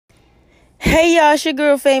Hey y'all, it's your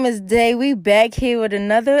girl Famous Day. We back here with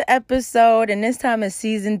another episode, and this time it's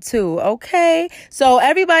season 2. Okay, so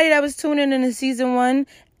everybody that was tuning in to season 1,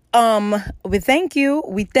 we thank you.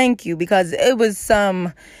 We thank you because it was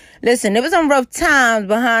some. Listen, it was some rough times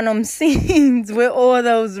behind them scenes with all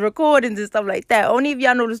those recordings and stuff like that. Only if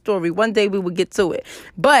y'all know the story. One day we will get to it.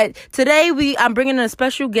 But today I'm bringing in a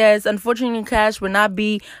special guest. Unfortunately, Cash will not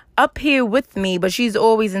be up here with me, but she's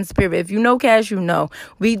always in spirit. If you know Cash, you know.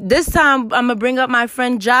 This time I'm gonna bring up my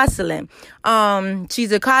friend Jocelyn.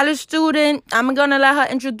 She's a college student. I'm gonna let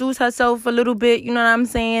her introduce herself a little bit, you know what I'm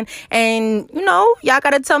saying? And y'all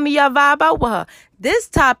gotta tell me y'all vibe out with her. This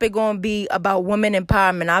topic gonna be about women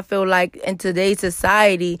empowerment. I feel like in today's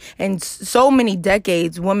society and so many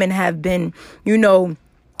decades, women have been,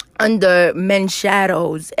 under men's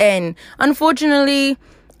shadows. And unfortunately,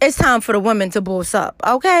 it's time for the women to boss up,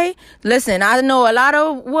 okay? Listen, I know a lot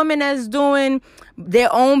of women that's doing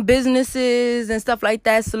their own businesses and stuff like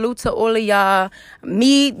that. Salute to all of y'all.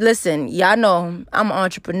 Listen, y'all know I'm an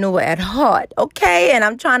entrepreneur at heart, okay? And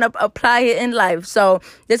I'm trying to apply it in life. So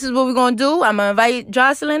this is what we're going to do. I'm going to invite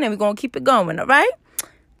Jocelyn and we're going to keep it going, all right?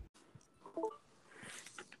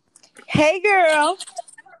 Hey, girl.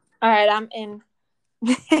 All right, I'm in.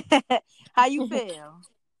 How you feel?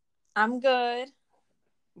 I'm good.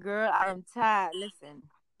 Girl, I am tired. Listen,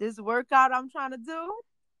 this workout I'm trying to do.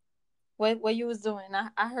 What you was doing?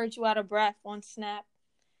 I heard you out of breath on Snap.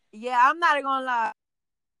 Yeah, I'm not gonna lie.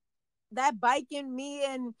 That biking, me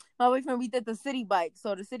and my boyfriend, we did the city bike.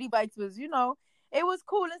 So the city bikes was, it was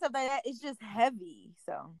cool and stuff like that. It's just heavy.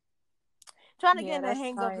 So trying to get in the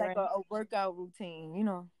hang of like a workout routine,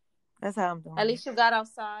 That's how I'm doing. At least you got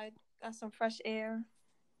outside, got some fresh air.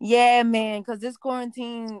 Yeah, man, because this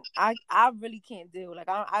quarantine, I really can't deal. Like,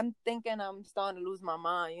 I'm thinking I'm starting to lose my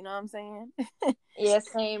mind. You know what I'm saying? Yeah,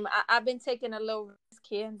 same. I've been taking a little risk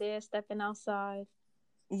here and there, stepping outside.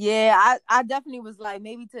 Yeah, I definitely was like,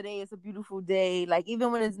 maybe today is a beautiful day. Like,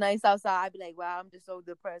 even when it's nice outside, I'd be like, wow, I'm just so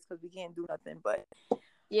depressed because we can't do nothing. But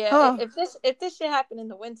yeah, if this shit happened in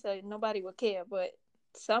the winter, nobody would care. But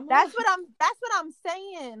summer, that's what I'm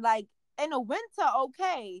saying. Like, in the winter,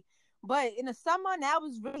 okay. But in the summer, now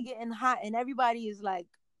it's really getting hot, and everybody is like,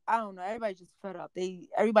 I don't know, everybody just fed up.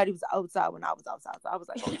 Everybody was outside when I was outside, so I was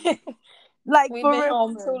like, okay. Like, we've for been real,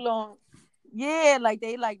 home too long. yeah, like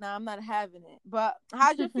they like, nah, I'm not having it. But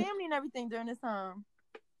how's your family and everything during this time?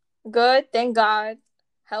 Good, thank God.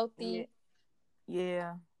 Healthy.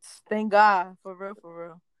 Yeah. Thank God, for real, for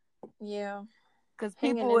real. Yeah, because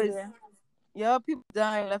hanging people in is there. people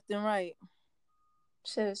dying left and right.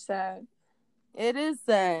 Shit is sad. It is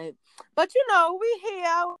sad, but we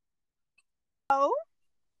here.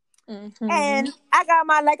 And I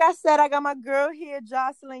got like I said, I got my girl here,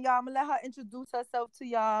 Jocelyn. Y'all, I'm gonna let her introduce herself to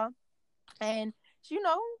y'all, and give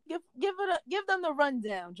them the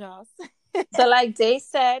rundown, Joss. So like Day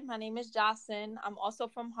said, my name is Jocelyn. I'm also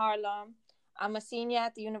from Harlem. I'm a senior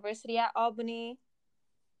at the University at Albany.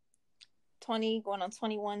 20, going on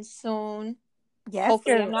 21 soon. Yes,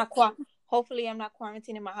 hopefully girl. I'm not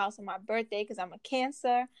quarantined in my house on my birthday because I'm a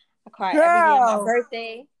Cancer. I cry every day on my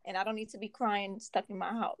birthday, and I don't need to be crying stuck in my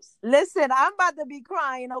house. Listen, I'm about to be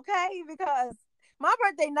crying, okay? Because my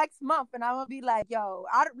birthday next month, and I'm gonna be like, yo,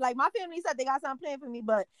 like my family said they got something planned for me,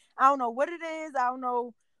 but I don't know what it is. I don't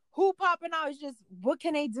know who popping out. It's just what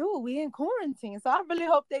can they do? We in quarantine, so I really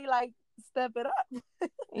hope they like step it up.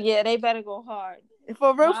 Yeah, they better go hard.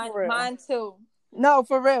 For real. Mine too. No,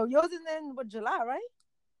 for real. Yours is in July, right?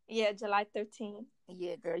 Yeah, July 13th.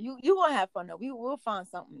 Yeah, girl. You gonna have fun though. We'll find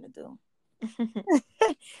something to do.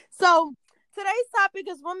 So today's topic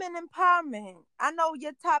is women empowerment. I know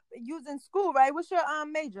your using school, right? What's your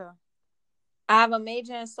major? I have a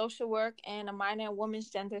major in social work and a minor in women's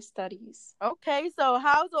gender studies. Okay, so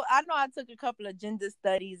I know I took a couple of gender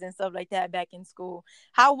studies and stuff like that back in school.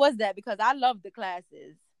 How was that? Because I love the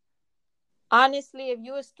classes. Honestly, if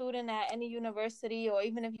you're a student at any university or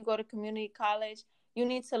even if you go to community college, you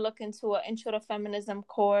need to look into an intro to feminism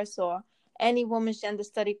course or any women's gender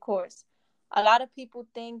study course. A lot of people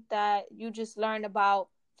think that you just learn about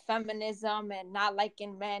feminism and not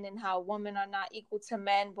liking men and how women are not equal to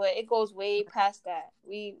men, but it goes way past that.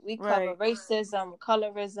 We cover racism,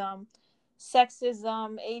 colorism,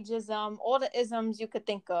 sexism, ageism, all the isms you could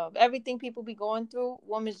think of. Everything people be going through,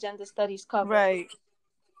 women's gender studies cover.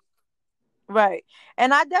 Right.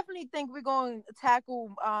 And I definitely think we're going to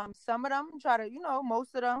tackle some of them, try to,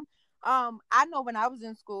 most of them. I know when I was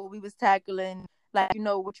in school, we was tackling like,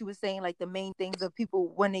 what you were saying, like the main things of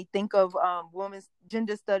people when they think of women's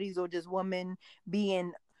gender studies or just women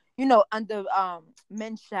being, under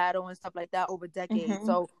men's shadow and stuff like that over decades.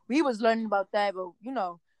 So we was learning about that,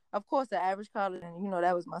 but of course, the average college, and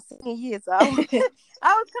that was my senior year, so I was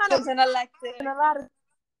kind of was an elective. in a lot of.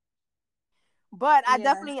 But I Yeah.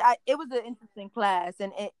 definitely, it was an interesting class,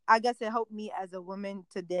 and I guess it helped me as a woman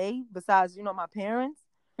today. Besides, my parents,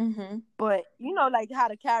 but like how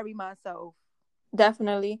to carry myself.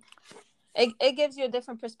 Definitely. It gives you a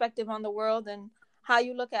different perspective on the world and how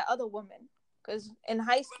you look at other women. Because in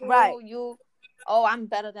high Right, school, I'm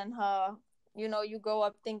better than her. You grow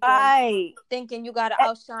up right, thinking you got to and,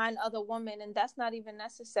 outshine other women, and that's not even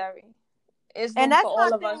necessary. It's and room for that's my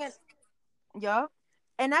all of thing. us. Yeah,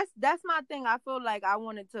 and that's my thing. I feel like I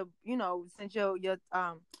wanted to, since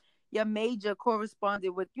your major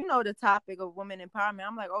corresponded with the topic of women empowerment.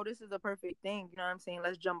 I'm like, oh, this is a perfect thing. You know what I'm saying?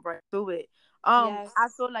 Let's jump right through it. Yes. I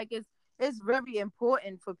feel like it's very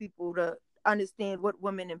important for people to understand what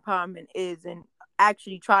women empowerment is and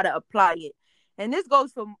actually try to apply it. And this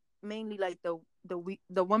goes for mainly like the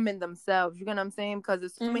women themselves. You know what I'm saying? Because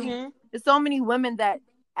there's so many women that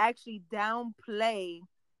actually downplay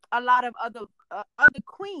a lot of other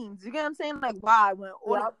queens. You get what I'm saying? Like, why when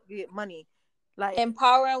order Yep. to get money, like,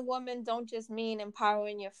 Empowering women don't just mean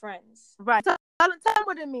empowering your friends. right? Tell them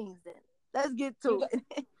what it means. Then let's get to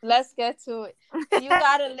it. Let's get to it. You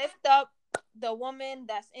gotta lift up the woman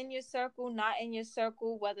that's in your circle, not in your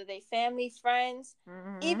circle, whether they family, friends.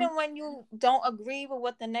 Even when you don't agree with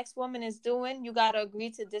what the next woman is doing, you gotta agree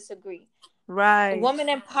to disagree. Right. Woman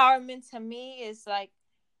empowerment to me is like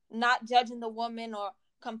not judging the woman or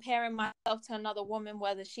comparing myself to another woman,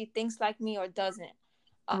 whether she thinks like me or doesn't.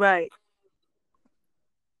 Right.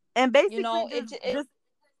 And basically It just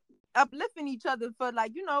uplifting each other for,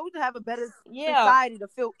 like, to have a better yeah, society, to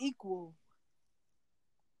feel equal.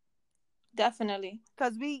 definitely.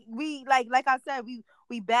 Because we like I said,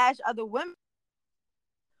 we bash other women.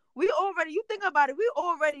 You think about it, we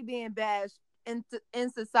already being bashed in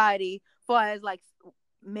society for as like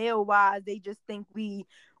male wise. They just think we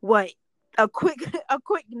what a quick a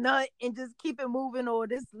quick nut and just keep it moving, or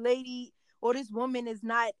this lady or this woman is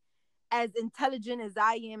not as intelligent as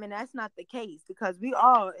I am, and that's not the case, because we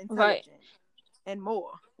are Right. intelligent and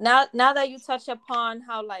more. Now that you touch upon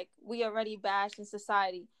how like we already bashed in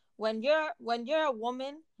society, when you're a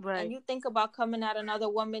woman and Right. you think about coming at another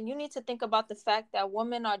woman, you need to think about the fact that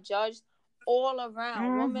women are judged all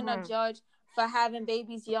around. Women are judged for having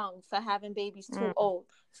babies young, for having babies too old,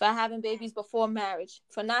 for having babies before marriage,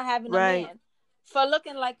 for not having a Right. man, for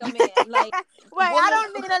looking like a man. Like Wait, women, I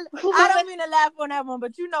don't mean to laugh on that one,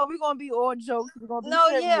 but we're gonna be all jokes. We're gonna be no,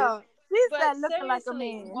 serious. yeah. She But said looking like a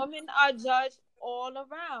seriously, man. women are judged all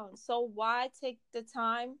around. So why take the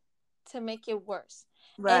time to make it worse?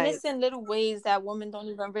 And Right. it's in little ways that women don't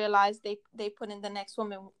even realize they put in the next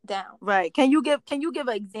woman down. Right. Can you give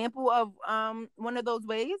an example of one of those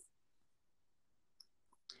ways?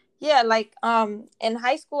 Yeah, like in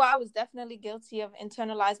high school I was definitely guilty of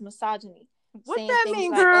internalized misogyny, What saying that things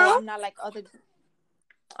mean, like, "Oh, girl? I'm not like other."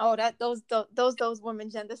 Oh, that those women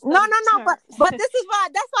gender No, study no. But terms. this is why.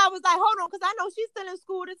 That's why I was like, hold on, because I know she's still in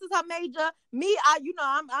school. This is her major. Me,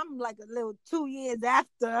 I'm like a little 2 years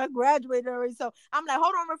after I graduated already. So I'm like,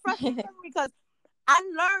 hold on, refresh my memory, because I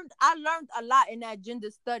learned a lot in that gender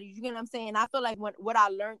studies. You get what I'm saying? I feel like what I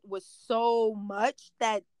learned was so much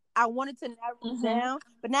that I wanted to narrow it down.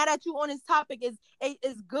 But now that you on this topic,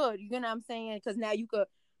 is good. You get what I'm saying? Because now you could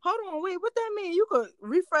hold on. Wait, what that mean? You could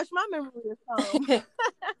refresh my memory or something.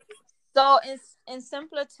 So in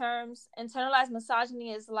simpler terms, internalized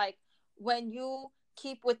misogyny is like when you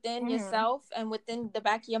keep within yourself and within the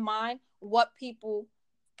back of your mind what people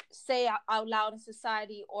say out loud in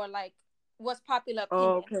society, or like what's popular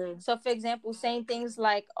opinion. Okay. So for example, saying things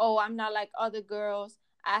like, "Oh, I'm not like other girls.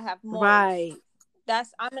 I have morals." Right.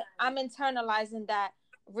 That's I'm internalizing that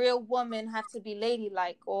real women have to be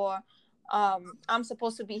ladylike, or I'm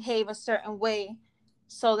supposed to behave a certain way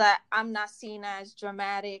so that I'm not seen as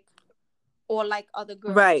dramatic or like other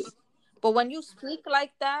Right. girls. But when you speak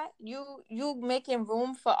like that, you making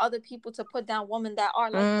room for other people to put down women that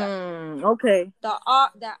are like that. Okay. That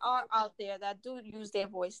are out there, that do use their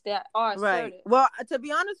voice, that are Right. assertive. Well, to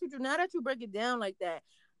be honest with you, now that you break it down like that,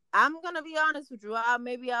 I'm gonna be honest with you.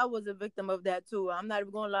 Maybe I was a victim of that too. I'm not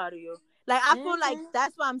even gonna lie to you. Like, I feel like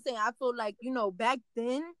that's what I'm saying. I feel like, back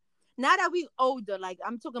then, now that we older, like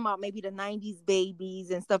I'm talking about maybe the '90s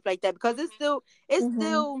babies and stuff like that, because it's still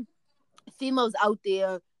females out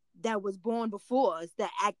there that was born before us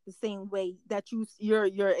that act the same way that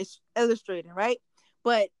you're illustrating, right?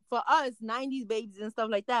 But for us, '90s babies and stuff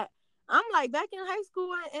like that, I'm like back in high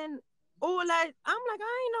school and all that. I'm like,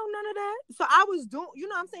 I ain't know none of that. So I was doing,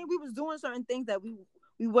 what I'm saying, we was doing certain things that we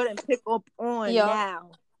wouldn't pick up on Yeah.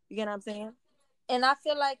 now. You get what I'm saying? And I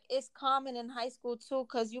feel like it's common in high school too,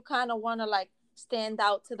 because you kind of want to like stand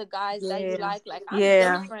out to the guys that you Yeah. like I'm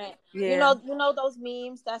Yeah. different. Yeah. You know those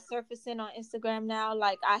memes that's surfacing on Instagram now,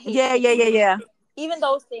 like I hate Yeah. pick Yeah. Yeah. me. Yeah. Even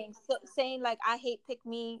those things, saying like I hate pick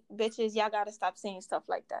me bitches, y'all gotta stop saying stuff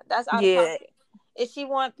like that. That's out of Yeah. pocket. If she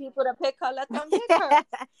want people to pick her, let them pick her.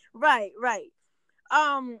 Right. Right.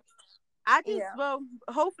 Um, I just, Yeah. well,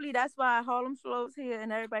 hopefully that's why Harlem Slow's here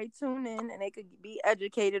and everybody tune in and they could be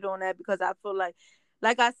educated on that, because I feel like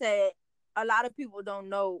I said, a lot of people don't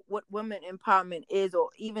know what women empowerment is or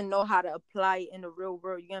even know how to apply it in the real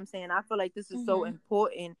world. You know what I'm saying? I feel like this is so Mhm.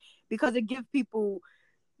 important because it gives people,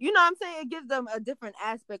 you know what I'm saying? It gives them a different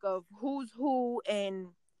aspect of who's who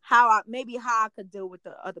and how I could deal with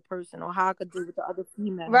the other person or how I could deal with the other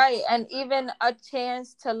female. Right, and even a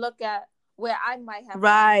chance to look at where I might have gone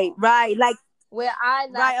Right, wrong, right. Like, where I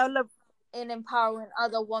right. lacked in empowering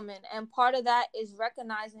other women. And part of that is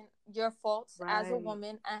recognizing your faults as a Right.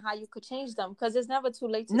 woman and how you could change them, because it's never too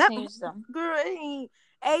late to No, change them. girl, it ain't,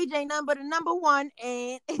 age ain't nothing but a number one,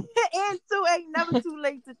 and and two ain't never too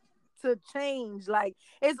late to change. Like,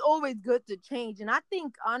 it's always good to change, and I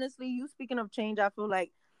think honestly, you speaking of change, I feel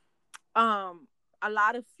like um a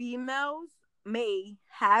lot of females may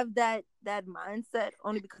have that mindset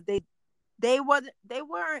only because they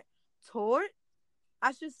weren't taught,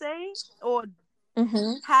 I should say, or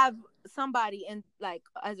Mm-hmm. have somebody in, like,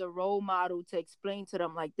 as a role model to explain to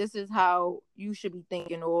them, like, this is how you should be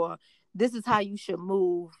thinking, or this is how you should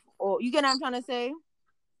move, or you get what I'm trying to say.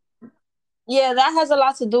 Yeah, that has a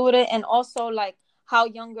lot to do with it, and also like how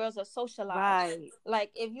young girls are socialized. Right.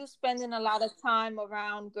 Like if you spending a lot of time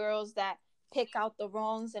around girls that pick out the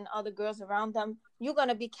wrongs and other girls around them, you're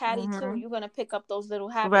gonna be catty too. Mm-hmm. You're gonna pick up those little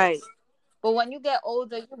Right. habits. But when you get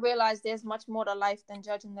older, you realize there's much more to life than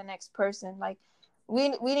judging the next person. Like we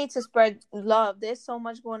need to spread love. There's so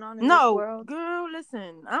much going on in this No, world. girl,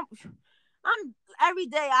 listen, I'm every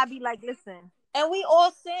day I be like, listen, And we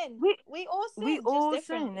all sin. we We all we sin, just all sin,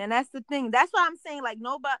 differently. and that's the thing. That's why I'm saying, like,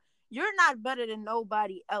 nobody, you're not better than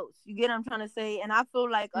nobody else. You get what I'm trying to say? And I feel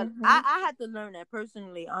like Mm-hmm. I had to learn that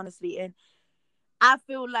personally, honestly, and I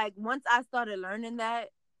feel like once I started learning that,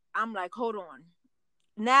 I'm like, hold on.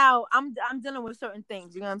 Now I'm dealing with certain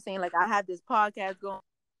things. You know what I'm saying? Like, I have this podcast going.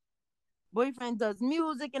 Boyfriend does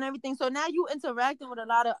music and everything. So now you interacting with a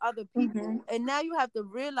lot of other Mm-hmm. people, and now you have to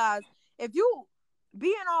realize, if you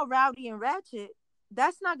being all rowdy and ratchet,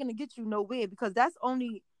 that's not gonna get you nowhere, because that's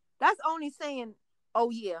only saying, oh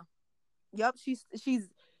yeah, yep, she's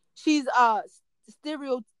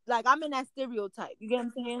stereo, like, I'm in that stereotype. You get what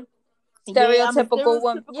I'm saying? Yeah, I'm a Stereotypical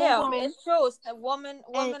woman. stereotypical Yeah, woman. it's true. A And women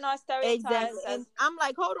are exactly, stereotyped and as I'm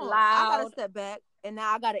like, hold on, I gotta loud. step back, and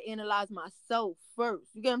now I gotta analyze myself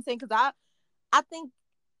first. You get what I'm saying? Because I think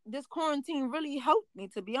this quarantine really helped me,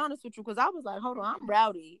 to be honest with you, because I was like, hold on, I'm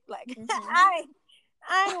rowdy. Like, Mm-hmm.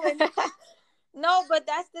 I ain't with, No, but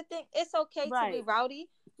that's the thing. It's okay to be right. rowdy.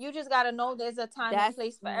 You just gotta know there's a time and That's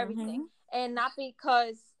place for everything, mm-hmm. and not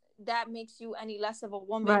because that makes you any less of a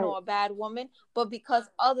woman Right, or a bad woman, but because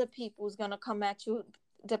other people's gonna come at you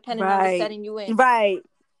depending on the right, setting you in. right.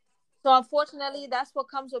 So unfortunately, that's what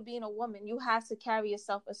comes with being a woman. You have to carry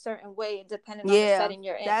yourself a certain way depending on the Yeah, setting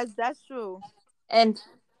you're in. that's true. And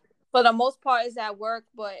for the most part, it's at work,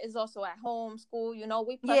 but it's also at home, school. You know,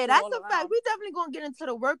 we Yeah, pressures that's all a fact. around. We definitely gonna get into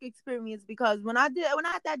the work experience, because when I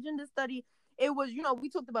had that gender study, it was, we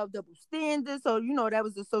talked about double standards. So, that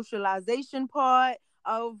was the socialization part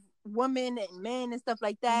of women and men and stuff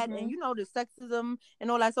like that, and Mm-hmm. the sexism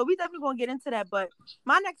and all that. So we definitely gonna get into that. But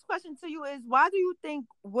my next question to you is, why do you think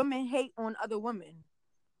women hate on other women?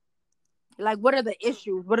 Like, what are the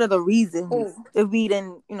issues? What are the reasons? Ooh. If we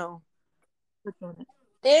didn't, touch on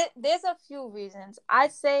it. There's a few reasons.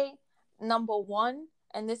 I'd say number one,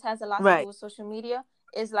 and this has a lot to do Right. with social media,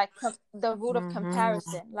 is like the root of Mm-hmm.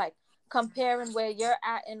 comparison, like comparing where you're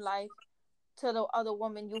at in life to the other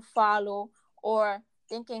woman you follow, or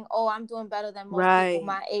thinking, oh, I'm doing better than most people Right.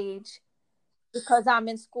 my age because I'm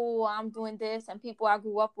in school, I'm doing this, and people I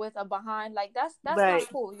grew up with are behind. Like that's not Right.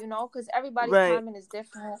 cool, because everybody's Right. timing is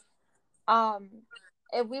different. um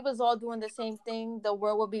if we was all doing the same thing, the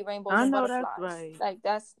world would be rainbows I and know that's butterflies. right. Like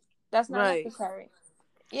that's not Right. necessary.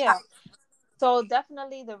 Yeah. So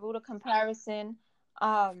definitely the root of comparison.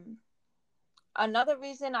 um Another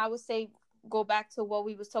reason I would say, go back to what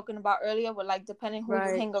we was talking about earlier, with like depending who you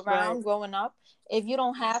Right. hang Right. around growing up. If you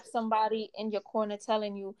don't have somebody in your corner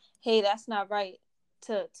telling you, hey, that's not right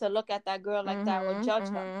to look at that girl like that or Mm-hmm. judge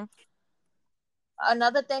her. Mm-hmm.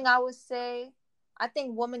 Another thing I would say, I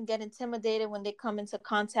think women get intimidated when they come into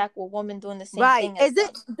contact with women doing the same Right. thing as Is them.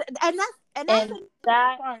 it? And that's And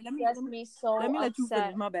that sorry. gets me so Let me let you finish.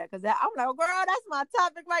 upset. My bad, because I'm like, girl, that's my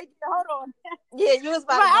topic right there. Hold on. Yeah, you was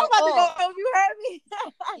about to Right, I'm go, about to oh, go. You heard me?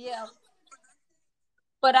 yeah.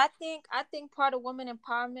 But I think part of women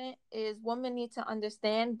empowerment is women need to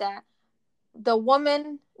understand that the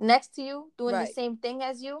woman next to you doing the Right. same thing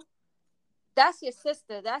as you, that's your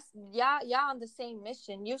sister. That's y'all on the same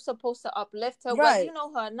mission. You're supposed to uplift her, whether you Right.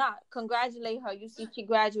 know her or not. Congratulate her. You see, she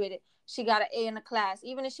graduated. She got an A in the class.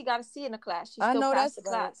 Even if she got a C in the class, she I still know passed that's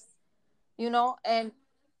the right. class. And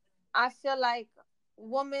I feel like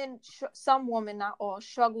some women, not all,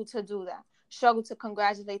 struggle to do that. Struggle to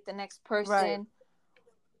congratulate the next Right. person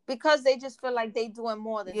because they just feel like they doing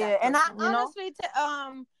more than Yeah, that and I person. honestly,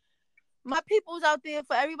 my people's out there,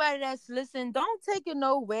 for everybody that's listening, don't take it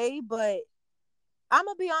no way, but I'm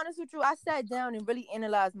gonna be honest with you. I sat down and really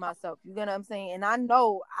analyzed myself. You get what I'm saying? And I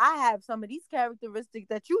know I have some of these characteristics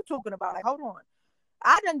that you talking about. Like, hold on,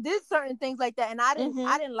 I done did certain things like that, and I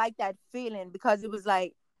Mm-hmm. didn't like that feeling, because it was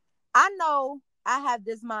like, I know I have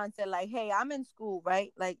this mindset. Like, hey, I'm in school,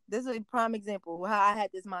 right? Like, this is a prime example of how I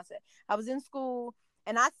had this mindset. I was in school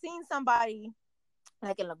and I seen somebody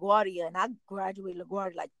like in LaGuardia, and I graduated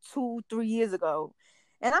LaGuardia like 2-3 years ago.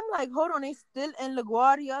 And I'm like, hold on, they still in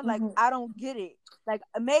LaGuardia? Like, Mm-hmm. I don't get it. Like,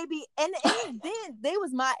 maybe, and then they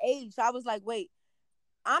was my age. So I was like, wait,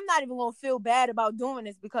 I'm not even gonna feel bad about doing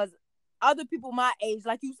this, because other people my age,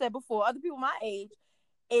 like you said before, other people my age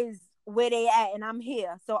is where they at, and I'm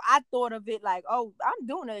here. So I thought of it like, oh, I'm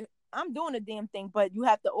doing a damn thing. But you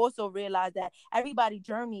have to also realize that everybody's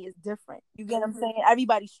journey is different. You get what I'm saying?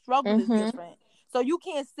 Everybody's struggle is Mm-hmm. different. So you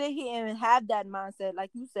can't sit here and have that mindset, like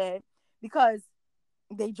you said, because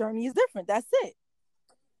their journey is different. That's it.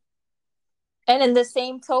 And in the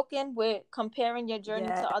same token, with comparing your journey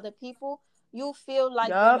Yeah. to other people, you feel like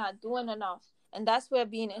you're Yup. not doing enough. And that's where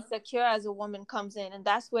being insecure as a woman comes in. And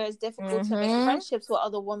that's where it's difficult to make Mm-hmm. friendships with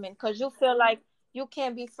other women because you feel like you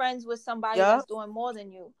can't be friends with somebody that's Yup. doing more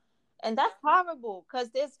than you. And that's horrible because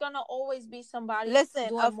there's gonna always be somebody Listen,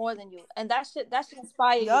 doing more than you. And that should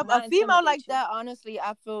inspire you, yup, a not female like intimidate you. that, honestly,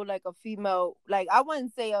 I feel like a female, like, I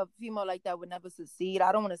wouldn't say a female like that would never succeed.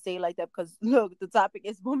 I don't want to say it like that, because look, the topic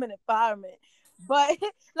is women empowerment. But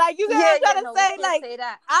like, you get what Yeah, I'm yeah, trying to no, we say? can't Like, say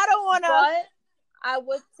that. I don't want to. But I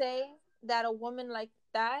would say that a woman like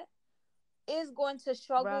that is going to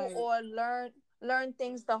struggle Right. or learn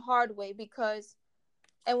things the hard way because,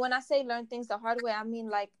 and when I say learn things the hard way, I mean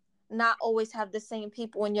like not always have the same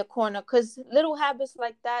people in your corner because little habits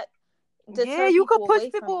like that Yeah, deter you could people push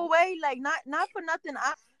away from people you. away, like, not for nothing.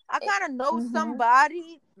 I kind of know Mm-hmm.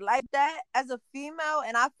 somebody like that as a female,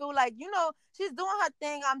 and I feel like, she's doing her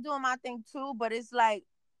thing, I'm doing my thing too. But it's like,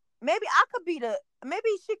 maybe maybe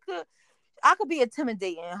she could. I could be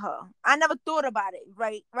intimidating her. I never thought about it.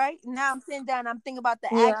 Right now, I'm sitting down. I'm thinking about the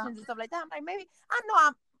Yeah. actions and stuff like that. I'm like, maybe I know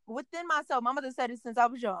I'm within myself. My mother said it since I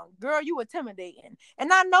was young. Girl, you intimidating,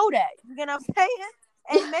 and I know that. You get what I'm saying?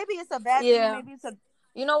 And maybe it's a bad thing. Yeah. Maybe it's a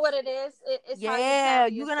You know what it is? It's how you yeah.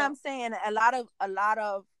 carry You get what I'm yourself. saying? A lot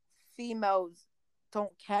of females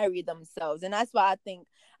don't carry themselves, and that's why I think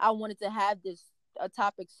I wanted to have this a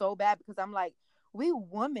topic so bad, because I'm like, we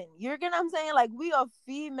women, you get what I'm saying? Like, we are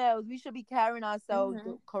females. We should be carrying ourselves the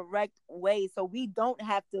Mm-hmm. correct way, so we don't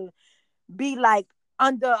have to be like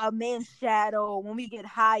under a man's shadow when we get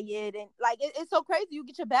hired. And like, it's so crazy. You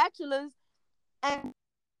get your bachelor's, and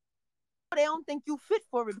they don't think you fit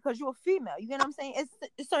for it because you're a female. You get what I'm saying?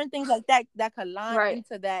 It's certain things like that that could line Right.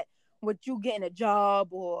 into that with you getting a job,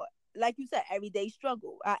 or like you said, everyday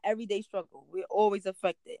struggle. Our everyday struggle. We're always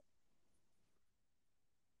affected.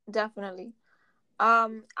 Definitely.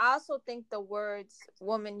 I also think the words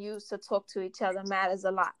women use to talk to each other matters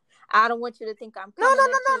a lot. I don't want you to think I'm No, coming no, at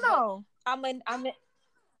you, but no,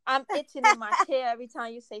 I'm itching in my chair every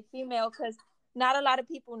time you say female because not a lot of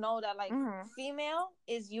people know that like no. Hmm. female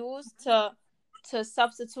is used to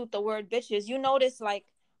substitute the word bitches. You notice like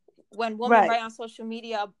when women Right. write on social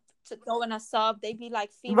media to throw in a sub, they be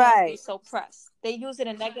like females be Right. so pressed. They use it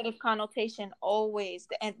in negative connotation always,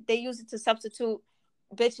 and they use it to substitute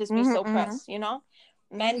bitches be Hmm. so Hmm. pressed.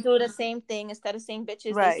 Men do the same thing. Instead of saying bitches,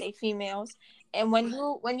 they Right. say females. And when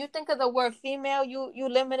you think of the word female, you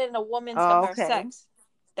limited a woman to Oh, her okay. sex,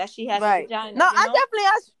 that she has a Right. vagina. No, I definitely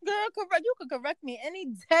ask, girl, correct. You can correct me any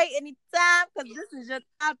day, anytime, because this is your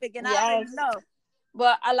topic, and I already Yes, know.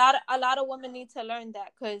 but a lot of women need to learn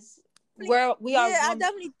that because we are Yeah, I women.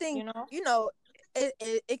 definitely You think, know.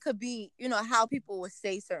 it could be, how people would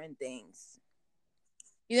say certain things.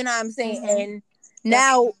 You know what I'm saying? Mhm. And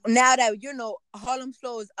Now that Harlem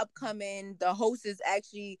Flow is upcoming, the host is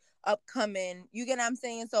actually upcoming. You get what I'm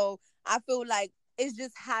saying? So I feel like it's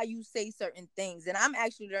just how you say certain things, and I'm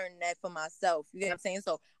actually learning that for myself. You get what I'm saying?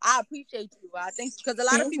 So I appreciate you. I think because a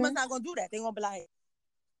lot of females not gonna do that. They gonna be like,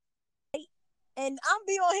 and I'm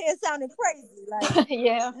be on here sounding crazy. Like,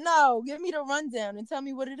 yeah. no, give me the rundown and tell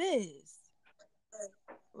me what it is.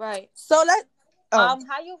 Right. So How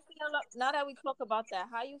you feel now that we talk about that?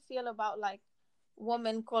 How you feel about like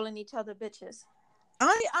women calling each other bitches?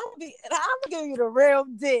 I'm gonna give you the real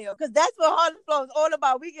deal because that's what Harlem Flow is all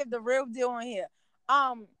about. We give the real deal on here.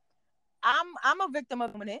 Um, I'm a victim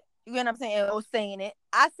of it. You know what I'm saying? Or saying it.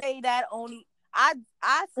 I say that only. I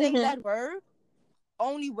say that word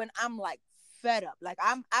only when I'm like fed up. Like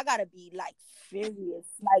I gotta be like furious.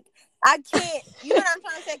 Like I can't. You know what I'm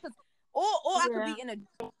trying to say? Because or I could be in a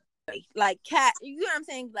like cat. You know what I'm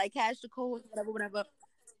saying? Like cash the code, whatever.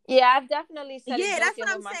 Yeah, I've definitely said it. Yeah, that's what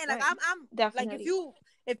Joking I'm with my saying. friend. Like I'm Definitely. like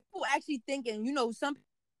if people actually thinking, some people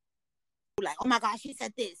like, oh my gosh, she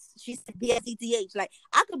said this. She said BSETH. Like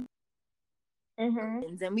I could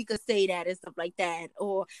and we could say that and stuff like that.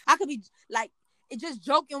 Or I could be like it just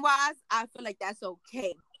joking wise, I feel like that's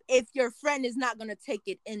okay. If your friend is not gonna take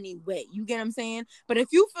it anyway. You get what I'm saying? But if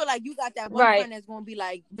you feel like you got that one friend that's gonna be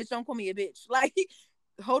like, bitch, don't call me a bitch. Like,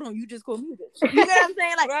 hold on, you just called me a bitch. You get what I'm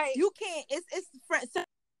saying? Like you can't it's friends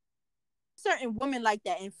certain women like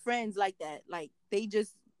that and friends like that. Like they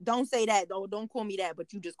just don't say that. Don't call me that,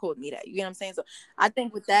 but you just called me that. You get what I'm saying? So I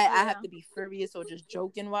think with that I have to be furious or just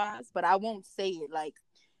joking wise, but I won't say it like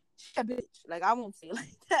a bitch. Like I won't say it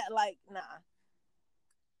like that. Like nah.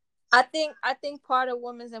 I think part of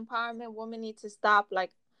women's empowerment, women need to stop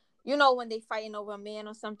like, when they fighting over a man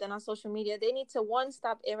or something on social media, they need to one,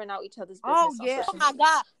 stop airing out each other's business. Oh yeah. Oh my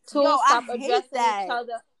god. Two, stop addressing each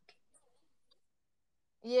other.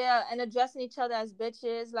 Yeah, and addressing each other as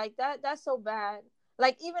bitches. Like that's so bad.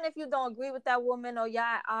 Like even if you don't agree with that woman or y'all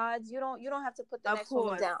at odds, you don't have to put the next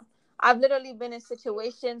woman down. I've literally been in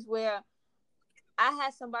situations where I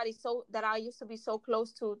had somebody that I used to be so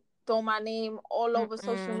close to throw my name all over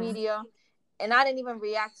social media, and I didn't even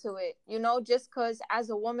react to it. Just because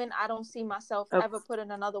as a woman, I don't see myself ever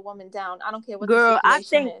putting another woman down. I don't care what the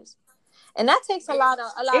situation is. And that takes a lot of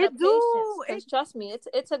patience. Because trust me,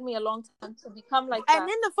 it took me a long time to become like that. And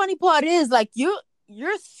then the funny part is, like, you're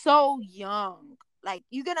so young. Like,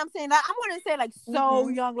 you get what I'm saying? Like, I want to say, like, so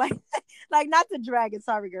young. Like, like not to drag it.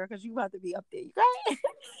 Sorry, girl, because you about to be up there. Right?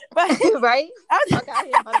 But right?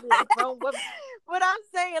 What I'm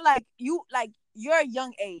saying, like, you're a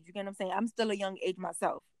young age. You get what I'm saying? I'm still a young age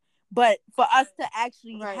myself. But for us to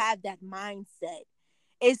actually have that mindset,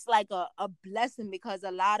 it's like a blessing because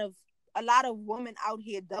a lot of women out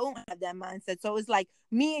here don't have that mindset. So it's like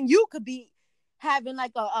me and you could be having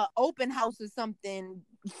like a open house or something.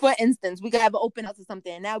 For instance, we could have an open house or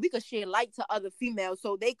something, and now we could share light to other females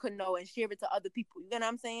so they could know and share it to other people. You get what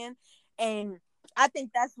I'm saying? And I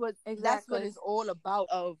think that's what it's all about.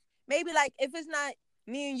 Of maybe like if it's not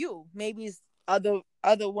me and you, maybe it's other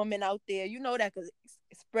women out there, that could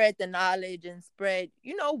spread the knowledge and spread,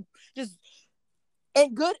 just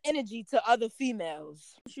and good energy to other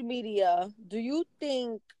females. Social media, do you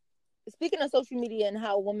think, speaking of social media and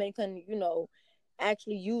how women can,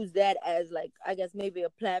 actually use that as like, I guess maybe a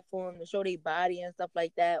platform to show their body and stuff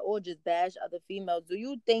like that, or just bash other females, do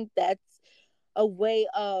you think that's a way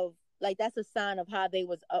of like that's a sign of how they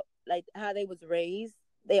was up, like how they was raised,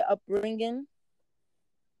 their upbringing?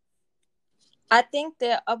 I think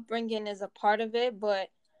their upbringing is a part of it, but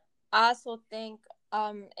I also think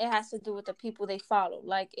it has to do with the people they follow.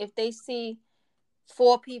 Like if they see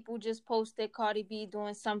 4 people just posted Cardi B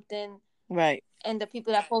doing something, right, and the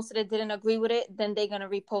people that posted it didn't agree with it, then they're gonna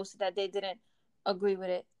repost it that they didn't agree with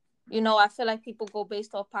it. I feel like people go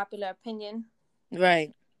based off popular opinion.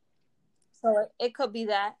 Right. So it could be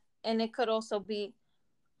that, and it could also be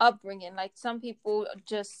upbringing. Like some people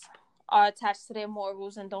just are attached to their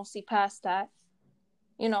morals and don't see past that.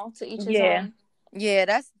 To each his own. Yeah,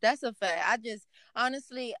 that's a fact. I just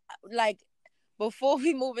honestly, like, before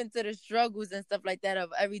we move into the struggles and stuff like that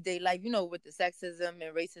of everyday life, with the sexism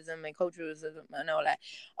and racism and culturalism and all that,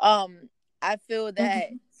 I feel that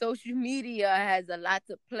social media has a lot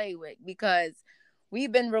to play with because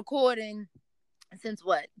we've been recording since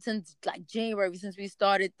like January, since we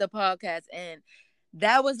started the podcast, and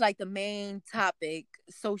that was like the main topic,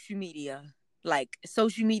 social media. Like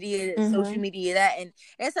social media that, and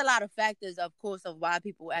it's a lot of factors, of course, of why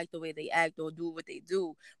people act the way they act or do what they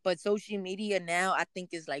do. But social media now, I think,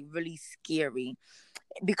 is like really scary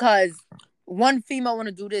because one female want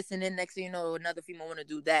to do this, and then next thing you know, another female want to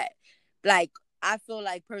do that. Like I feel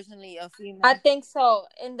like personally a I female. think so,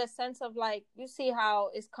 in the sense of like, you see how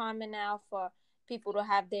it's common now for people to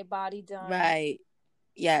have their body done. Right.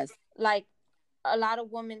 Yes. Like, a lot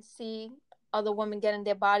of women see other women getting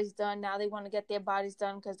their bodies done. Now they want to get their bodies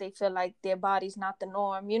done because they feel like their body's not the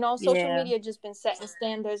norm. You know, social Yeah. media just been setting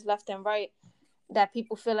standards left and right that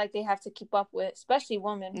people feel like they have to keep up with, especially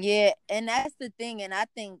women. Yeah, and that's the thing. And I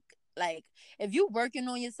think like if you working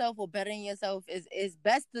on yourself or bettering yourself, is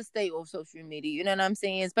best to stay off social media. You know what I'm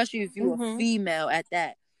saying? Especially if you're a Mm-hmm. female at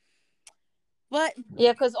that. But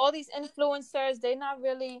Yeah, because all these influencers, they're not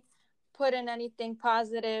really putting anything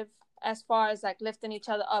positive as far as like lifting each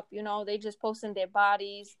other up. You know, they just posting their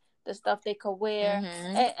bodies, the stuff they could wear,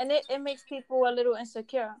 mhm. and it makes people a little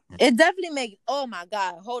insecure. It definitely makes. Oh my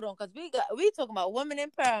God, hold on, because we talking about women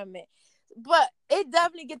empowerment, but it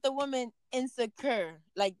definitely get the women insecure.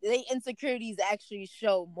 Like they insecurities actually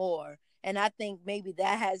show more, and I think maybe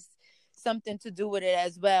that has something to do with it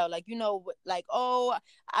as well. Like like oh,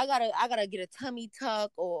 I gotta get a tummy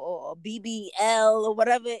tuck or a BBL or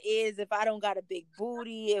whatever it is if I don't got a big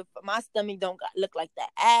booty, if my stomach don't look like the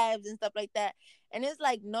abs and stuff like that. And it's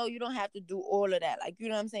like, no, you don't have to do all of that. Like, you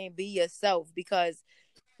know what I'm saying? Be yourself, because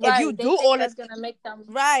if you Right. They do think all of that's gonna make them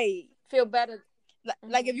right, feel better.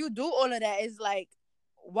 like if Mm-hmm. you do all of that, it's like,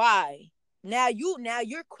 why? Now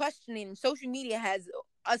you're questioning. Social media has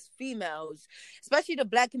us females, especially the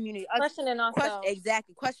black community, us Questioning ourselves.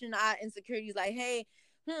 questioning our insecurities. Like, hey,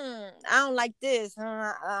 I don't like this.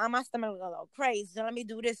 My stomach a little crazy. So let me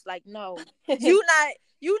do this. Like, no, you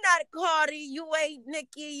not Cardi. You ain't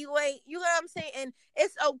Nicki. You ain't. You know what I'm saying? And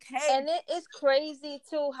it's okay. And it is crazy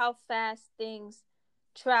too how fast things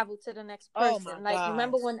travel to the next Oh my person. Like, God.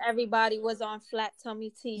 remember when everybody was on flat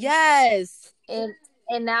tummy tea, Yes.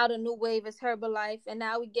 and now the new wave is Herbalife, and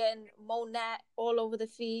now we getting Monat all over the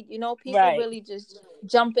feed. You know, people Right. really just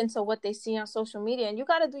jump into what they see on social media, and you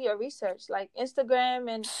got to do your research. Like Instagram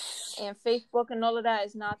and Facebook and all of that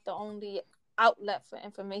is not the only outlet for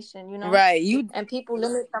information. You know, Right. You and people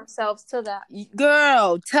limit themselves to that.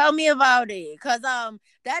 girl, tell me about it. Cause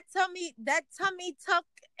that tummy tuck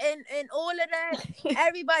and all of that,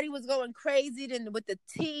 everybody was going crazy then with the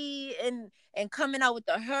tea and coming out with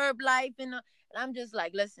the herb life and I'm just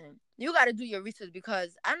like, listen, you gotta do your research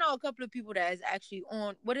because I know a couple of people that is actually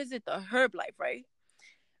on what is it, the herb life, right?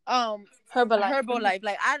 Um Herbalife. Herbal life.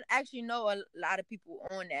 Like I actually know a lot of people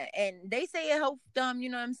on that and they say it helps them, you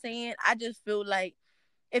know what I'm saying? I just feel like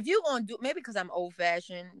if you're gonna do, maybe because I'm old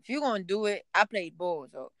fashioned, if you're gonna do it, I played ball,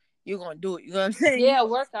 so you're gonna do it. You know what I'm saying? Yeah, You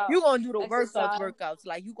workout, gonna do the exercise. workouts.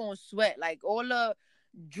 Like you gonna sweat, like all the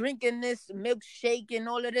drinking this milkshake and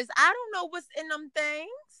all of this. I don't know what's in them things.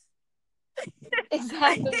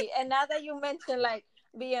 Exactly. And now that you mentioned like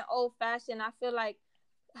being old fashioned, I feel like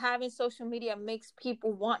having social media makes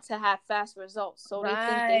people want to have fast results. So they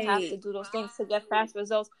think they have to Right, do those things to get fast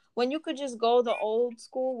results when you could just go the old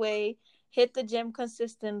school way, hit the gym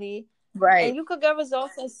consistently, and right, you could get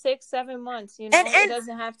results in 6-7 months. and It and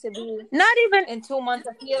doesn't have to be not even in 2 months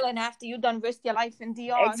of healing after you done risked your life in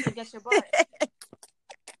DR to get your butt.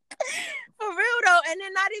 for real though. And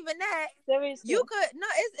then not even that. Seriously. You could no,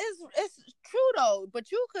 it's true though.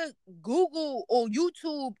 But you could Google or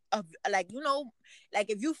YouTube of like like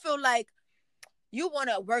if you feel like you want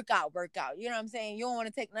to work out. You know what I'm saying? You don't want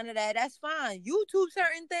to take none of that. That's fine. YouTube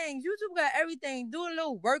certain things. YouTube got everything. Do a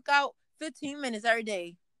little workout, 15 minutes every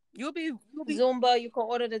day. You'll be Zumba, you can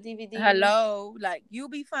order the DVDs. hello, like you'll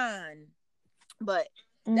be fine. But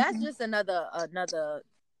that's Hmm. just another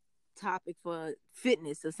topic for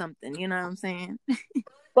fitness or something. You know what I'm saying?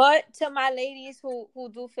 But to my ladies who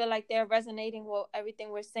do feel like they're resonating with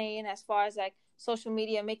everything we're saying as far as like social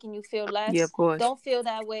media making you feel Yeah, of less, course. don't feel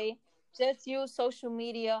that way. Just use social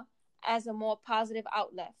media as a more positive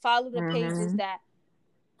outlet. Follow the pages Hmm. that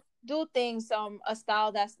do things a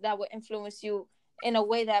style that will influence you in a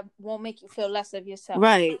way that won't make you feel less of yourself.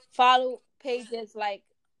 Right, Follow pages like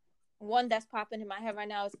one that's popping in my head right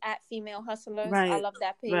now is at Female Hustlers. I right, love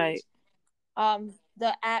that right. page.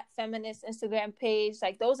 The at Feminist Instagram page,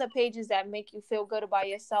 like those are pages that make you feel good about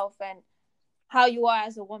yourself and how you are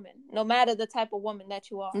as a woman, no matter the type of woman that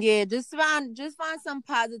you are. Yeah, just find some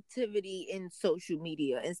positivity in social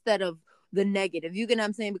media instead of the negative. You get what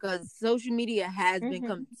I'm saying? Because social media has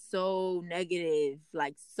become Mm-hmm. so negative,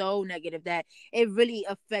 like so negative that it really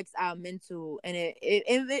affects our mental and it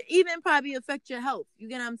even probably affects your health. You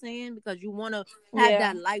get what I'm saying? Because you want to have Yeah,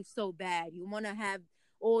 that life so bad. You want to have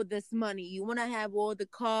all this money. You want to have all the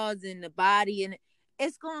cars and the body and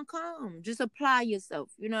it's gonna come. Just apply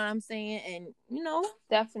yourself. You know what I'm saying? And take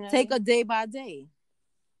definitely. a day by day.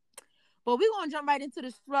 But we're gonna jump right into the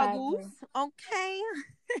I struggles, agree. okay?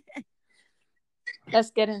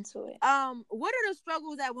 Let's get into it. What are the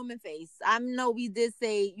struggles that women face? I know we did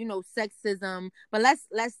say, sexism, but let's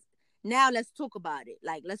talk about it.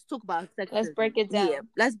 Like, let's talk about sexism. Let's break it down. Yeah,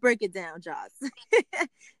 let's break it down, Joss.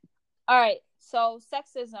 All right. So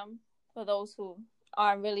sexism, for those who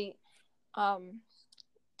aren't really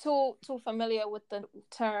too familiar with the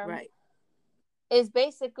term, right, is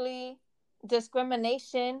basically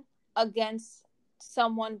discrimination against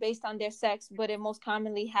someone based on their sex, but it most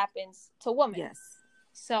commonly happens to women. Yes.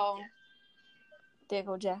 So there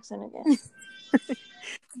go Jackson again.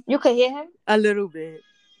 You could hear him? A little bit.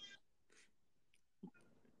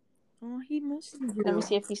 Oh, he missed you. Let me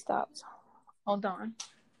see if he stops. Hold on.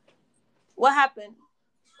 What happened?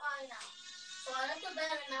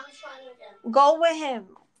 Go with him.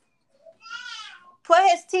 Put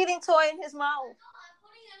his teething toy in his mouth.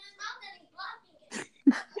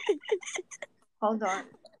 Hold on.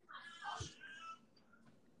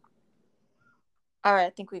 All right, I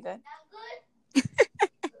think we're good.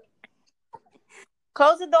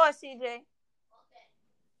 Close the door, CJ.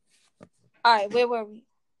 All right, where were we?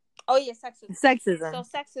 Oh, yeah, sexism. So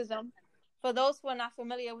sexism, for those who are not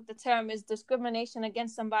familiar with the term, is discrimination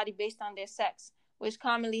against somebody based on their sex, which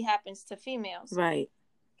commonly happens to females. Right.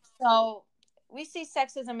 So we see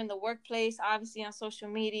sexism in the workplace, obviously on social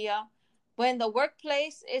media. But in the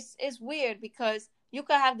workplace, it's weird because you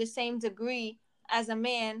could have the same degree as a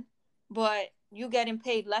man, but you getting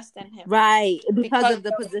paid less than him. Right. Because of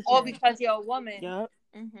the position. Or because you're a woman. Yep.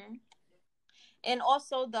 Mm-hmm. And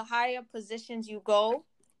also, the higher positions you go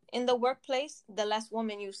in the workplace, the less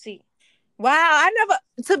women you see. Wow,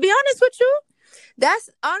 to be honest with you, that's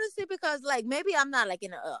honestly because, like, maybe I'm not like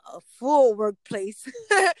in a full workplace,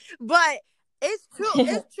 but it's true.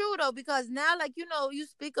 It's true though, because now, like, you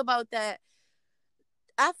speak about that.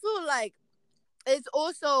 I feel like it's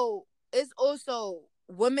also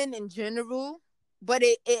women in general, but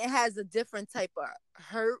it has a different type of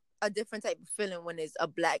hurt, a different type of feeling when it's a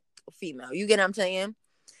black female. You get what I'm saying?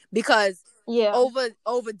 Because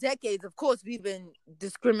over decades, of course, we've been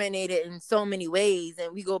discriminated in so many ways,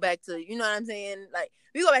 and we go back to, you know what I'm saying? Like,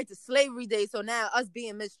 we go back to slavery days. So now us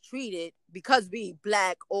being mistreated because we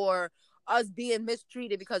black, or us being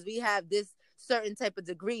mistreated because we have this certain type of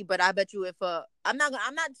degree. But I bet you if I'm not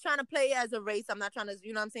trying to play as a race. I'm not trying to,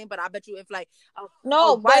 you know what I'm saying? But I bet you if like a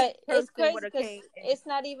white but it's crazy because it's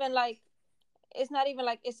not even like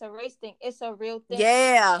it's a race thing. It's a real thing.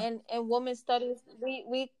 Yeah. And in women's studies,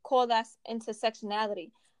 we call that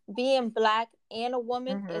intersectionality. Being black and a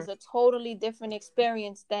woman is a totally different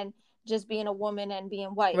experience than just being a woman and being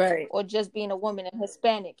white, right, or just being a woman and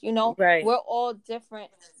Hispanic. Right. We're all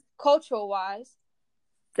different cultural wise.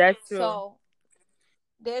 That's true. So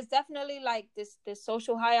there's definitely like this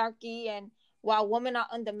social hierarchy, and while women are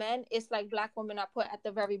under men, it's like black women are put at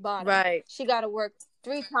the very bottom. Right. She got to work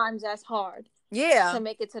 3 times as hard. Yeah. To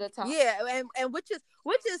make it to the top. Yeah, and which is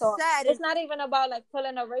so sad. It's not even about like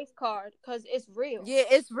pulling a race card, because it's real. Yeah,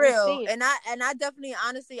 it's real. And I definitely,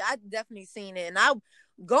 honestly, I definitely seen it. And I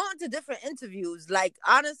going to different interviews. Like,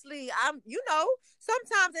 honestly, I'm,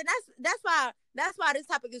 sometimes, and that's why this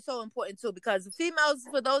topic is so important too, because females,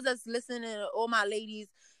 for those that's listening, all my ladies,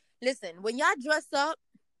 listen, when y'all dress up,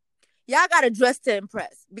 y'all gotta dress to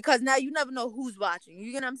impress, because now you never know who's watching.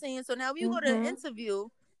 You get what I'm saying? So now when you go to an interview,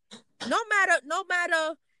 no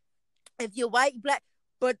matter if you're white, black,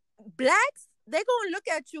 but blacks, they gonna look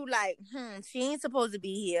at you like, she ain't supposed to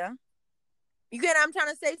be here. You get what I'm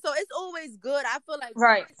trying to say? So it's always good. I feel like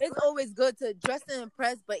it's always good to dress to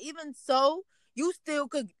impress, but even so, you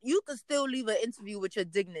could still leave an interview with your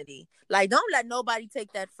dignity. Like, don't let nobody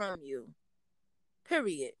take that from you.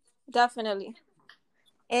 Period. Definitely.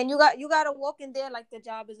 And you got to walk in there like the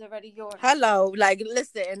job is already yours. Hello, like,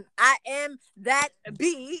 listen, I am that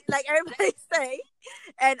B, like everybody say,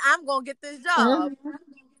 and I'm gonna get this job.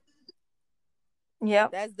 Yeah,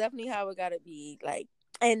 that's definitely how it gotta be. Like,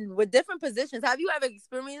 and with different positions, have you ever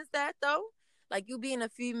experienced that though? Like, you being a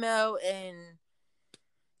female and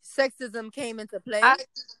sexism came into play? Not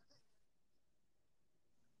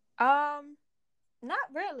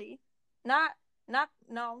really. No.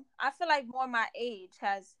 I feel like more my age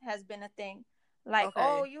has been a thing. Like,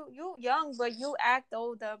 oh, you young, but you act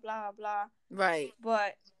older, blah blah. Right.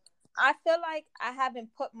 But I feel like I haven't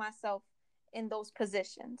put myself in those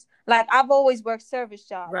positions. Like, I've always worked service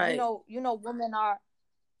jobs. Right. Women are,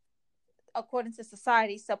 according to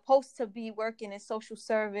society, supposed to be working in social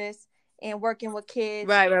service and working with kids.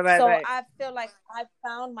 Right. So I feel like I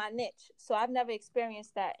found my niche. So I've never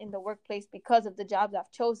experienced that in the workplace because of the jobs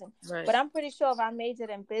I've chosen. Right. But I'm pretty sure if I majored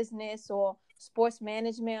in business or sports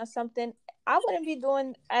management or something, I wouldn't be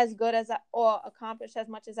doing as good or accomplish as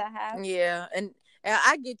much as I have. Yeah, and And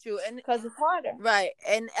I get you, and because it's harder. right,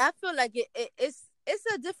 and I feel like it's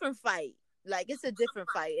a different fight. Like it's a different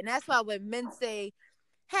fight, and that's why when men say,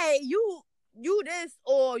 "Hey, you this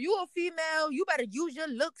or you a female, you better use your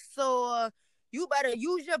looks or you better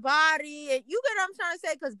use your body," and you get what I'm trying to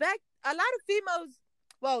say? Because back a lot of females.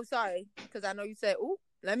 Well, sorry, because I know you said, "Ooh,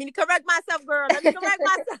 let me correct myself, girl. Let me correct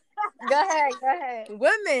myself." Go ahead.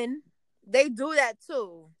 Women, they do that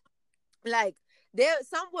too. Like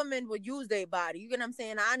some women would use their body. You get what I'm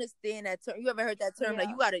saying? I understand that term. You ever heard that term? Yeah.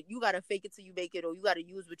 Like you gotta fake it till you make it, or you gotta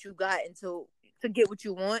use what you got until to get what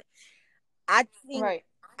you want. I think Right.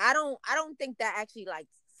 I don't think that actually like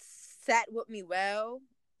sat with me well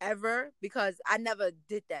ever, because I never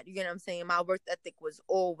did that. You get what I'm saying? My work ethic was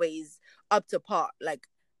always up to par. Like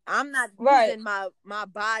I'm not using my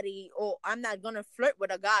body, or I'm not gonna flirt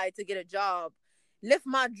with a guy to get a job. Lift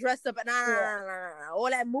my dress up and all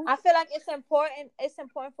that movement. I feel like it's important. It's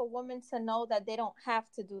important for women to know that they don't have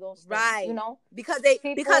to do those things. Right. You know, because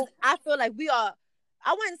I feel like we are.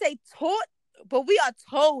 I wouldn't say taught, but we are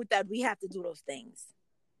told that we have to do those things.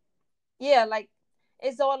 Yeah, like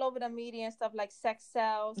it's all over the media and stuff, like sex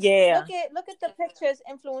sells. Yeah. Look at the pictures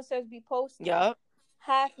influencers be posting. Yup.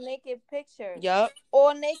 Half naked pictures. Yup.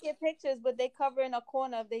 Or naked pictures, but they covering a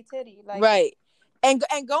corner of their titty. Like right. And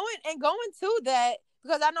going to that,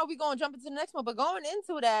 because I know we're gonna jump into the next one, but going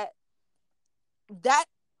into that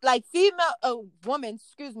like women,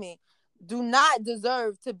 excuse me, do not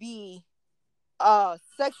deserve to be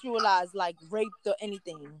sexualized, like raped or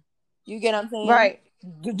anything. You get what I'm saying? Right.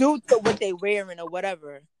 Due to what they wearing or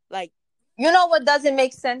whatever. Like, you know what doesn't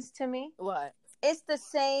make sense to me? What? It's the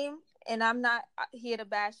same, and I'm not here to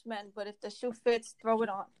bash men, but if the shoe fits, throw it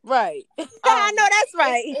on. Right. I know that's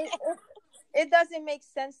right. It doesn't make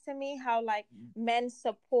sense to me how like men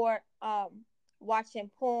support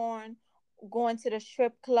watching porn, going to the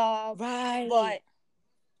strip club, right? But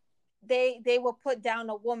they will put down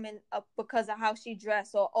a woman because of how she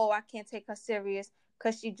dressed, or I can't take her serious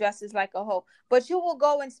because she dresses like a hoe. But you will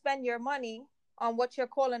go and spend your money on what you're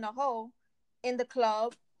calling a hoe in the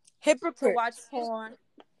club, hypocrite, to watch porn.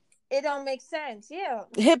 It don't make sense. Yeah,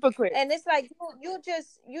 hypocrite. And it's like you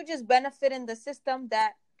just benefit in the system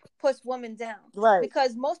that puts women down, right?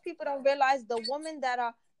 Because most people don't realize the women that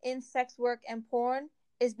are in sex work and porn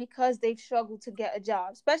is because they've struggled to get a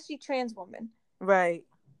job, especially trans women. Right.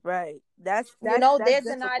 That's they're difficult.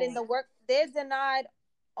 denied in the work. They're denied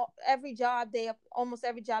almost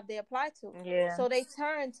every job they apply to. Yeah. So they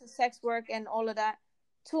turn to sex work and all of that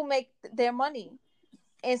to make their money.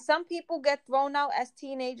 And some people get thrown out as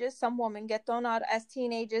teenagers. Some women get thrown out as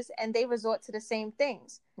teenagers, and they resort to the same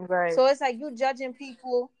things. Right. So it's like you judging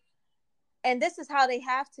people, and this is how they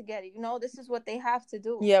have to get it. This is what they have to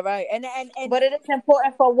do. Yeah, right. And but it is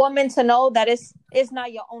important for women to know that it's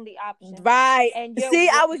not your only option. Right. And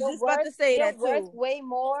I was just about to say that too. You're worth way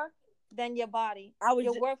more than your body.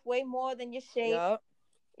 You're worth way more than your shape. Yep.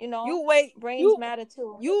 Brains matter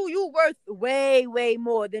too. You worth way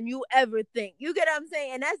more than you ever think. You get what I'm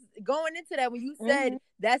saying? And that's going into that when you said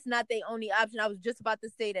that's not their only option. I was just about to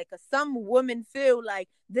say that because some women feel like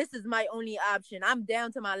this is my only option. I'm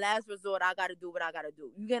down to my last resort. I got to do what I got to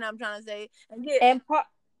do. You get what I'm trying to say?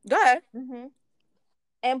 Go ahead. Mm-hmm.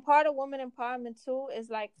 And part of woman empowerment too is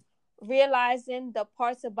like realizing the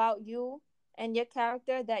parts about you and your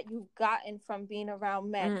character that you've gotten from being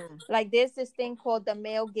around men. Like there's this thing called the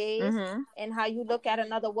male gaze, and how you look at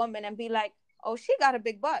another woman and be like, oh, she got a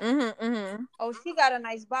big butt. Oh, she got a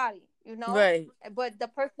nice body, Right. But the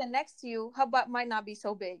person next to you, her butt might not be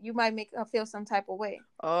so big. You might make her feel some type of way.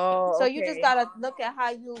 Oh, so you just gotta look at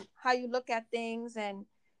how you look at things, and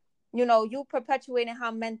you perpetuating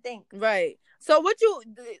how men think. Right. So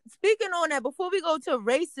speaking on that, before we go to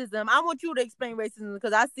racism, I want you to explain racism,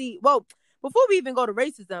 because I see, before we even go to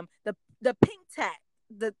racism, the pink tax.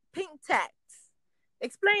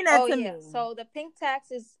 Explain that to me. So the pink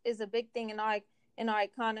tax is a big thing in our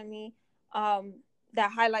economy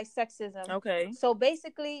that highlights sexism. Okay. So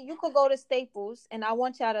basically, you could go to Staples, and I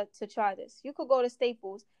want y'all to try this. You could go to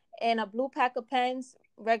Staples, and a blue pack of pens,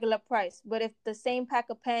 regular price. But if the same pack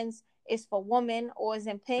of pens is for women or is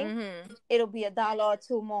in pink, it'll be $1 or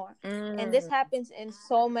 $2 more. And this happens in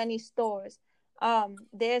so many stores.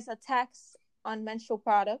 There's a tax on menstrual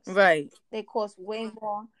products. Right. They cost way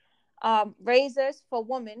more. Razors for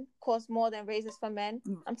women cost more than razors for men.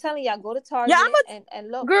 I'm telling y'all, go to Target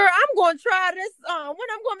and look. Girl, I'm going to try this when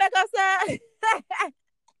I'm going back outside.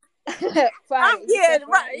 Friday.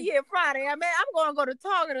 Friday. I mean, I'm going to go to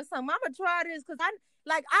Target or something. I'm going to try this because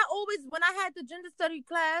Like I always, when I had the gender study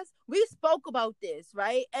class, we spoke about this,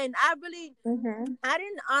 right? And I really, Mm-hmm. I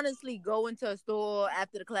didn't honestly go into a store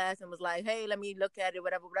after the class and was like, hey, let me look at it,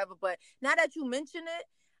 whatever, whatever. But now that you mention it,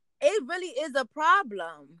 it really is a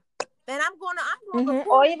problem. And I'm gonna Mm-hmm. Or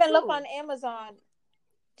report it even look too. on Amazon.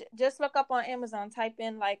 Just look up on Amazon. Type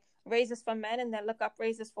in like raises for men, and then look up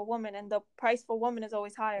raises for women, and the price for women is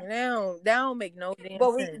always higher. That don't make no damn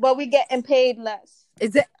But we sense. but we getting paid less.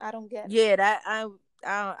 Is it? I don't get it. Yeah, that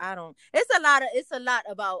I don't. It's a lot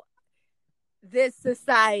about this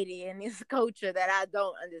society and this culture that I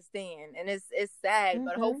don't understand, and it's sad,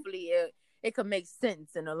 but Mm-hmm. hopefully it could make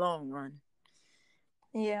sense in the long run.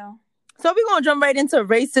 Yeah. So we're gonna jump right into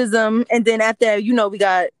racism, and then after we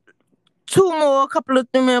got two more, couple of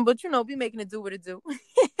them, but we making it do what it do.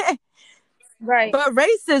 Right. But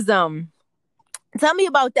racism, tell me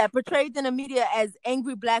about that. Portrayed in the media as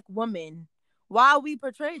angry black women. Why are we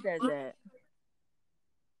portrayed as that?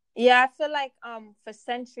 Yeah, I feel like for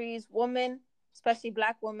centuries, women, especially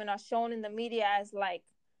black women, are shown in the media as like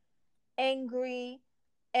angry,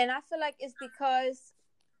 and I feel like it's because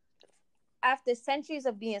after centuries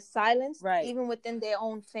of being silenced, Right, even within their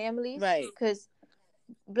own families, right. because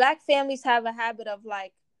black families have a habit of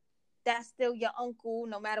like, that's still your uncle.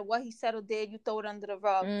 No matter what he said or did, you throw it under the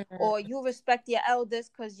rug. Mm, Or you respect your elders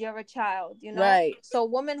because you're a child, you know? right. So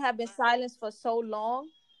women have been silenced for so long.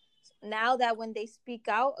 Now that when they speak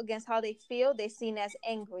out against how they feel, they're seen as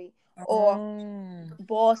angry or Mm,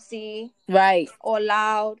 bossy right. or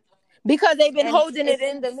loud. Because they've been And holding it it's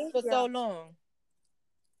in in the for so media. long.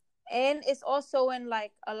 And it's also in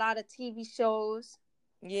like a lot of TV shows.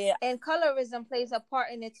 Yeah. And colorism plays a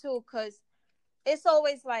part in it too, because it's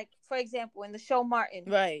always like, for example, in the show Martin,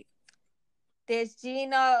 Right. there's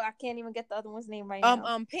Gina. I can't even get the other one's name right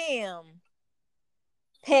now. Pam.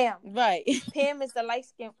 Pam. Right. Pam is the light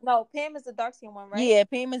skin. No, Pam is the dark skin one, right? Yeah,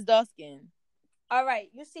 Pam is dark skin. All right.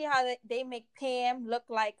 You see how they make Pam look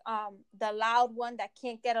like the loud one that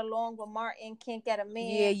can't get along with Martin, can't get a Yeah,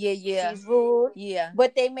 man. yeah, yeah. She's rude. Yeah.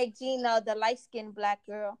 But they make Gina, the light skinned black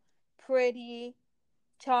girl, pretty,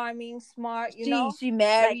 charming, smart. You know, She like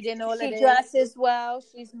married and all of she this. dresses well.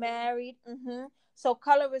 She's married. Mm-hmm. So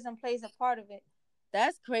colorism plays a part of it.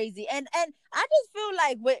 That's crazy. And I just feel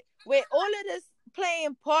like with all of this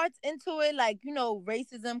playing parts into it, like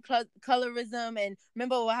racism, colorism, and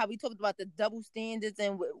remember how we talked about the double standards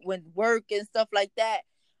and when work and stuff like that.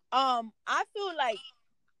 I feel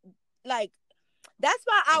like that's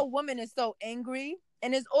why our woman is so angry,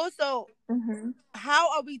 and it's also Mm-hmm.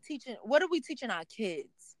 how are we teaching? What are we teaching our kids?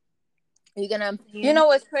 You get what I'm You saying? know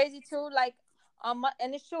what's crazy too? Like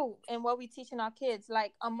and it's true. And what we teaching our kids.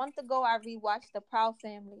 Like a month ago, I rewatched The Proud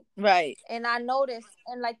Family, Right. and I noticed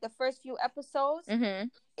in like the first few episodes, Mm-hmm.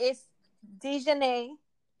 it's Dejanay.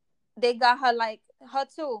 They got her like her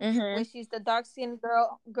too, Mm-hmm. where she's the dark skinned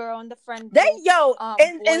girl in the friend They group.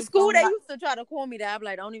 in Boys school don't they like. used to try to call me that. I'm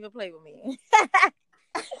like, don't even play with me.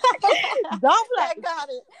 Don't I play. got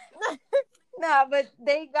it. Nah, but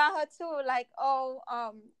they got her too. Like,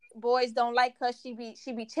 boys don't like her. She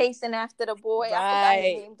be chasing after the boy. I forgot his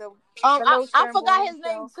Right. name. The little I stern boy forgot his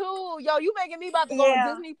name himself. too. Yo, you making me about to go to Yeah.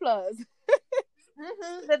 Disney Plus.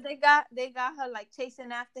 But they got her like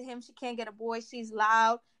chasing after him. She can't get a boy. She's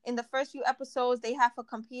loud. In the first few episodes, they have her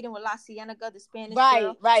competing with La Cienega, the Spanish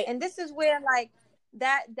girl. Right. And this is where like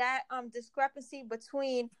that discrepancy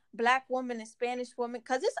between black woman and Spanish woman,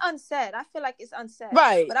 because it's unsaid. I feel like it's unsaid.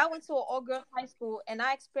 Right. But I went to an all girls high school, and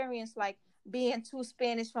I experienced like being too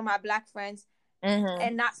Spanish for my black friends Mm-hmm.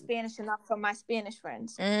 and not Spanish enough for my Spanish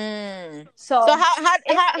friends. Mm. So So how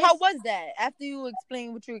it's was that? After you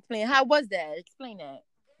explain what you explained, how was that? Explain that.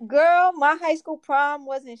 girl, my high school prom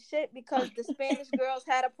wasn't shit because the Spanish girls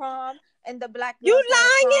had a prom and the black You girls had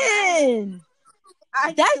a prom. lying?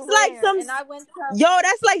 I That's like swear. some. And I went to Yo,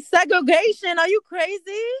 that's like segregation. Are you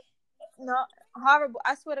crazy? no horrible.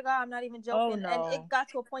 I swear to God, I'm not even Oh joking. And no. it got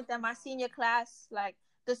to a point that my senior class, like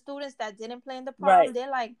the students that didn't play in the prom, Right. they're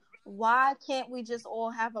like, why can't we just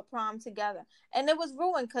all have a prom together? And it was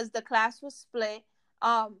ruined because the class was split.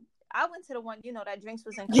 I went to the one, that drinks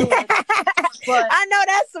was included. But I know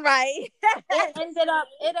that's right. it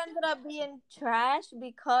ended up being trash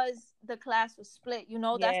because the class was split.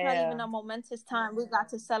 That's not Yeah. even a momentous time we got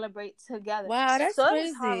to celebrate together. Wow, that's So it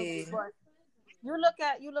was crazy. horrible. But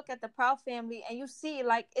you look at the Proud Family, and you see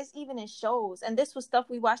like it's even in shows. And this was stuff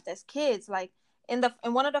we watched as kids. Like in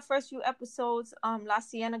one of the first few episodes, La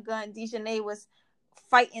Cienega and Dejanay was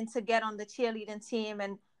fighting to get on the cheerleading team,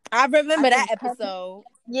 and I remember I that think episode.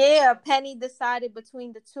 Penny decided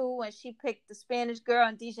between the two, and she picked the Spanish girl,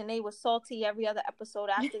 and Dejanay was salty every other episode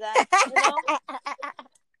after that.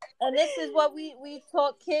 And this is what we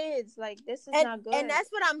taught kids. Like, this is not good. And that's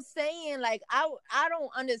what I'm saying. Like, I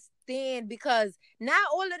don't understand, because now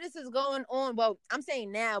all of this is going on. Well, I'm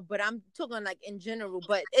saying now, but I'm talking like in general.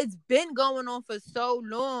 But it's been going on for so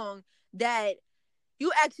long that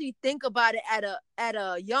you actually think about it at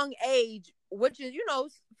a young age, which is,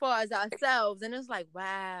 as far as ourselves, and it's like,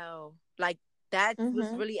 wow, like that's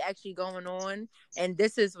what's really actually going on, and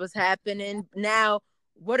this is what's happening now.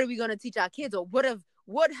 What are we going to teach our kids, or what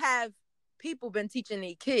have people been teaching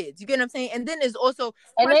their kids? You get what I'm saying? And then there's also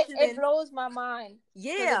it blows my mind.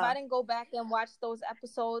 Yeah, if I didn't go back and watch those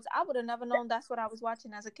episodes, I would have never known that's what I was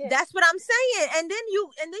watching as a kid. That's what I'm saying. And then you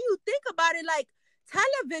think about it, like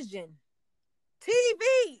television,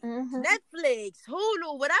 TV, Netflix,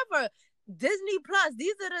 Hulu, whatever, Disney Plus.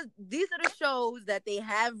 These are the shows that they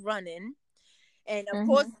have running, and of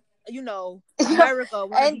course, America.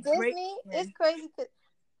 And Disney, it's crazy because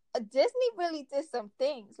Disney really did some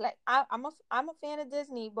things. Like, I'm a fan of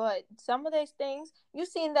Disney, but some of those things, you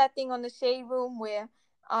seen that thing on the Shade Room where,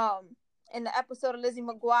 in the episode of Lizzie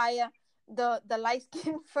McGuire, the light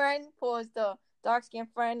skinned friend pours the dark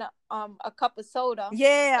skinned friend a cup of soda.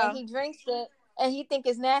 Yeah, and he drinks it. And he think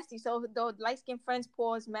it's nasty, so the light skinned friend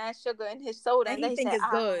pours mad sugar in his soda, and he think it's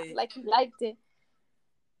good. Like, he liked it.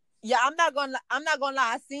 Yeah, I'm not gonna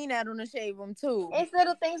lie. I seen that on the Shade Room too. It's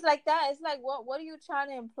little things like that. It's like, what are you trying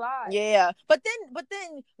to imply? Yeah, but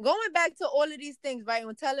then going back to all of these things, right,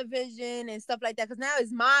 on television and stuff like that, because now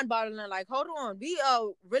it's mind boggling. Like, hold on, we are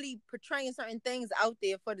really portraying certain things out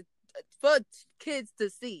there for kids to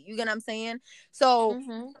see. You get what I'm saying? So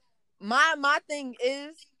my thing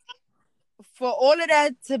is, for all of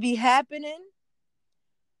that to be happening,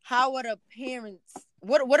 how are the parents?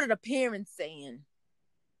 What are the parents saying?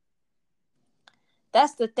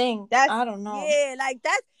 That's the thing. I don't know. Yeah, like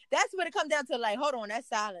that's what it comes down to. Like, hold on, that's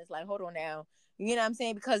silence. Like, hold on now. You know what I'm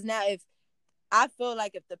saying? Because now, if I feel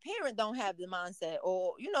like if the parent don't have the mindset,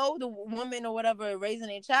 or the woman or whatever raising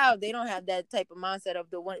a child, they don't have that type of mindset of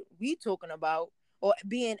the one we talking about, or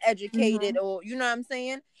being educated, or you know what I'm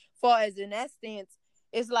saying? Far as in that stance,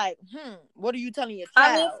 it's like, what are you telling your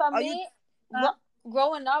child? I mean, for me,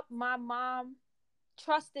 growing up, my mom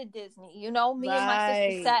trusted Disney. Me and my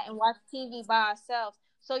sister sat and watched TV by ourselves.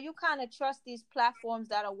 So you kind of trust these platforms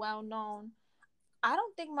that are well known. I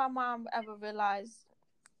don't think my mom ever realized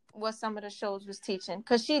what some of the shows was teaching,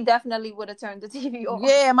 because she definitely would have turned the TV off.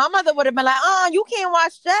 Yeah, my mother would have been like, you can't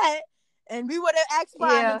watch that. And we would have asked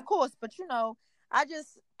why, of course. But I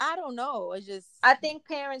don't know. It's just, I think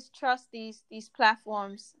parents trust these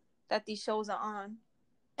platforms that these shows are on.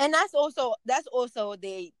 And that's also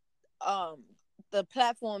the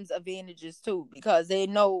platform's advantages too, because they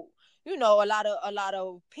know, a lot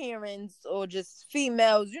of parents, or just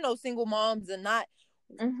females, single moms, are not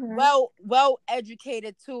well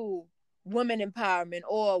educated to women empowerment,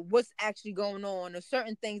 or what's actually going on, or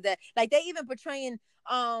certain things that, like, they even portraying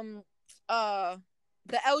the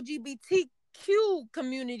LGBTQ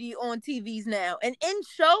community on TVs now and in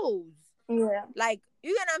shows. Yeah, like,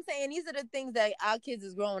 you get what I'm saying? These are the things that our kids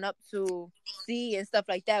is growing up to see and stuff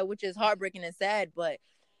like that, which is heartbreaking and sad, but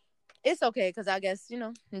it's okay, because I guess,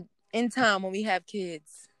 in time when we have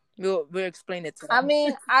kids, we'll explain it to them. I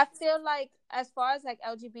mean, I feel like, as far as like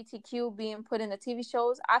LGBTQ being put in the TV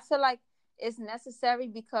shows, I feel like it's necessary,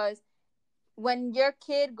 because when your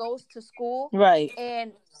kid goes to school, right,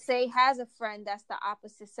 and say has a friend that's the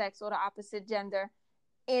opposite sex or the opposite gender,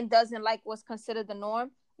 and doesn't like what's considered the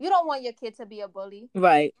norm, you don't want your kid to be a bully.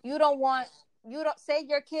 Right. You don't say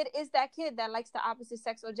your kid is that kid that likes the opposite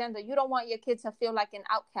sex or gender. You don't want your kid to feel like an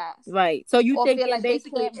outcast. Right. So you think feel like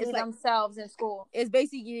basically they can't be themselves in school. It's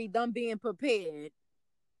basically them being prepared.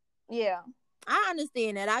 Yeah. I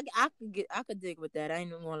understand that. I could dig with that. I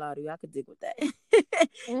ain't gonna lie to you. I could dig with that.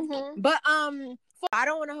 But I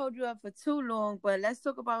don't want to hold you up for too long, but let's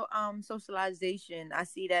talk about socialization. I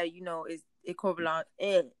see that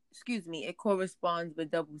it corresponds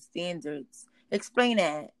with double standards. Explain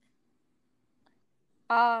that.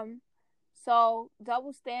 So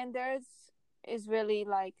double standards is really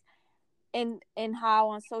like in how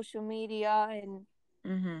on social media and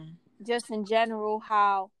just in general,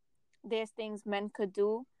 how there's things men could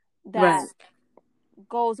do that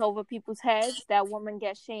goes over people's heads that women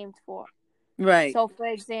get shamed for. Right. So, for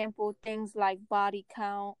example, things like body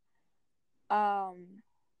count.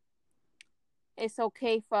 It's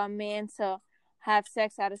okay for a man to have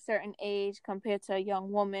sex at a certain age compared to a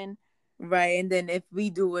young woman. Right, and then if we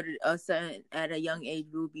do it at a young age,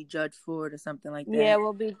 we'll be judged for it or something like that. Yeah,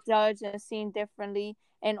 we'll be judged and seen differently.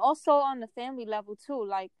 And also on the family level too,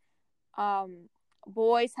 like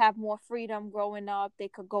boys have more freedom growing up. They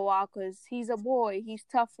could go out because he's a boy. He's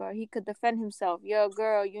tougher. He could defend himself. You're a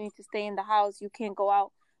girl. You need to stay in the house. You can't go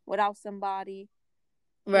out without somebody.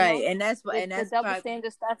 Right, and The that's double probably,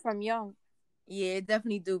 standards start from young. yeah, it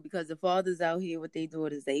definitely do, because the fathers out here, what they do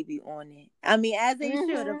is they be on it. I mean, as they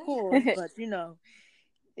should, of course, Mm-hmm. but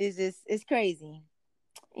it's crazy.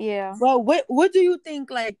 Yeah. Well, what do you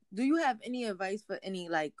think? Like, do you have any advice for any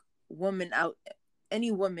like woman out,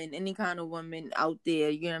 any woman, any kind of woman out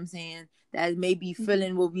there? You know what I'm saying? That may be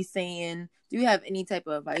feeling what we saying. Do you have any type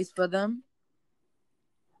of advice for them?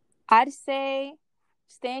 I'd say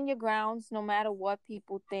stand your grounds no matter what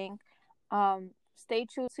people think. Stay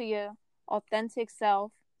true to your authentic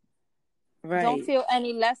self. Don't Right, feel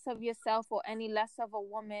any less of yourself or any less of a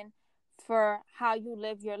woman for how you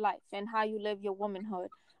live your life and how you live your womanhood.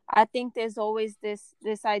 I think there's always this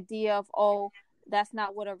idea of, oh, that's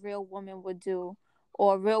not what a real woman would do,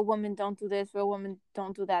 or real women don't do this, real women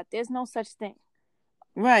don't do that. There's no such thing.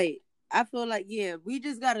 right. I feel like, yeah, we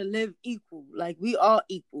just gotta live equal. Like, we all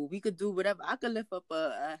equal. We could do whatever. I could lift up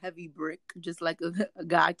a heavy brick just like a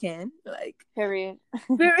guy can. Like, Period.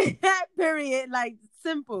 period. Period. Like,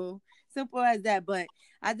 simple as that. But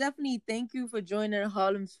I definitely thank you for joining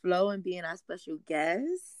Harlem's Flow and being our special guest.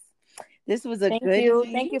 This was a Thank good you.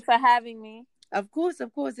 Thank tea. you for having me. Of course,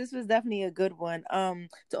 this was definitely a good one.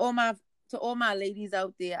 To all my ladies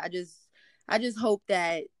out there, I just hope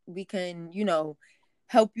that we can,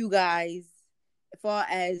 help you guys as far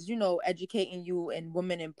as, educating you in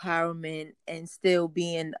women empowerment and still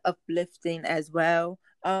being uplifting as well.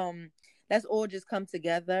 Let's all just come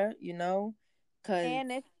together, cause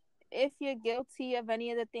And if you're guilty of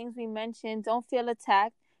any of the things we mentioned, don't feel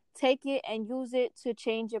attacked. Take it and use it to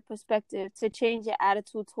change your perspective, to change your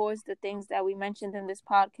attitude towards the things that we mentioned in this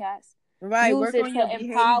podcast. right, Use work it on your to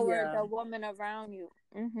empower behavior. the woman around you.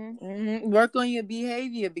 Work on your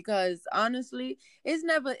behavior, because honestly, it's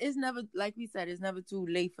never like we said, it's never too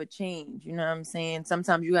late for change. You know what I'm saying?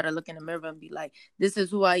 Sometimes you gotta look in the mirror and be like, this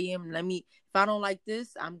is who I am. If I don't like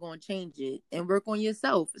this, I'm gonna change it and work on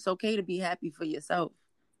yourself. It's okay to be happy for yourself.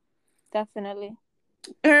 Definitely.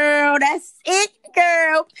 Girl, that's it,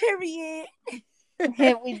 girl. Period.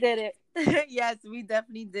 Yeah, we did it. Yes, we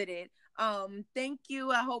definitely did it. Thank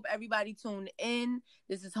you. I hope everybody tuned in.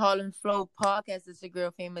 This is Harlem Flow Podcast. It's your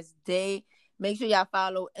girl Famous Day. Make sure y'all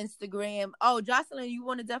follow Instagram. Oh, Jocelyn, you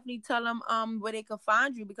want to definitely tell them where they can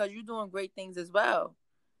find you, because you're doing great things as well.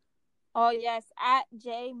 Oh yes, at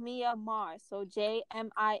J Mia Mar. So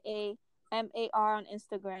JMIAMAR on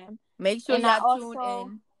Instagram. Make sure And y'all tune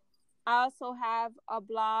in. I also have a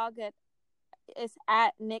blog it's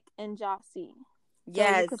at Nick and Jossie. So you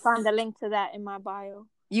Yes. can find the link to that in my bio.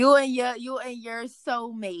 You and your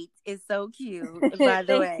soulmate is so cute, by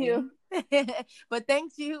the Thank way. you. But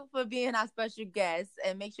thank you for being our special guest,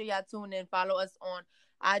 and make sure y'all tune in. Follow us on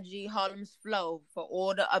IG Harlem's Flow for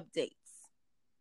all the updates.